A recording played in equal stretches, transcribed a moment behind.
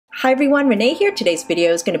Hi everyone, Renee here. Today's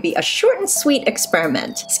video is going to be a short and sweet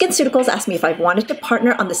experiment. SkinCeuticals asked me if I wanted to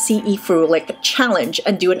partner on the CE Ferulic challenge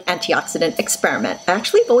and do an antioxidant experiment. I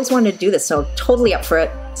actually have always wanted to do this, so I'm totally up for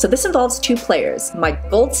it. So this involves two players, my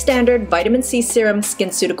gold standard vitamin C serum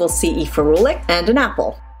SkinCeuticals CE Ferulic and an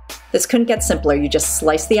apple. This couldn't get simpler. You just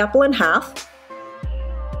slice the apple in half,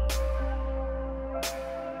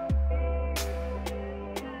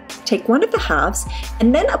 take one of the halves,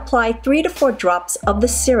 and then apply 3 to 4 drops of the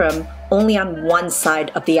serum only on one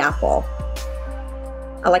side of the apple.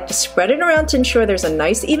 I like to spread it around to ensure there's a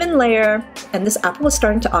nice even layer, and this apple was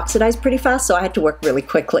starting to oxidize pretty fast, so I had to work really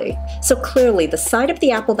quickly. So clearly the side of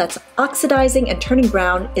the apple that's oxidizing and turning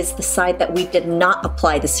brown is the side that we did not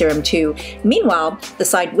apply the serum to. Meanwhile, the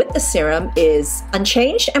side with the serum is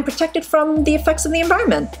unchanged and protected from the effects of the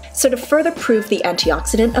environment. So to further prove the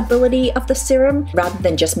antioxidant ability of the serum, rather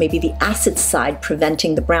than just maybe the acid side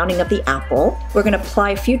preventing the browning of the apple, we're going to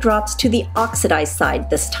apply a few drops to the oxidized side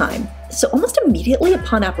this time. So almost immediately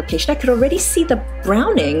upon application, I could already see the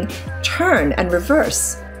browning turn and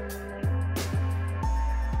reverse.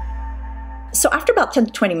 So after about 10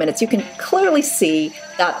 to 20 minutes, you can clearly see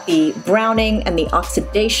that the browning and the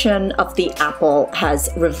oxidation of the apple has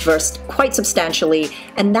reversed quite substantially,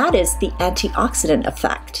 and that is the antioxidant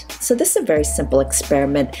effect. So this is a very simple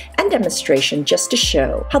experiment and demonstration just to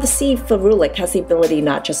show how the CE Ferulic has the ability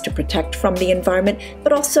not just to protect from the environment,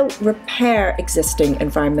 but also repair existing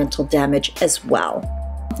environmental damage as well.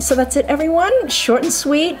 So that's it, everyone. Short and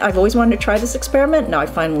sweet. I've always wanted to try this experiment. Now I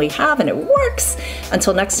finally have, and it works.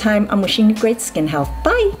 Until next time, I'm wishing you great skin health.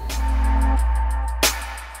 Bye!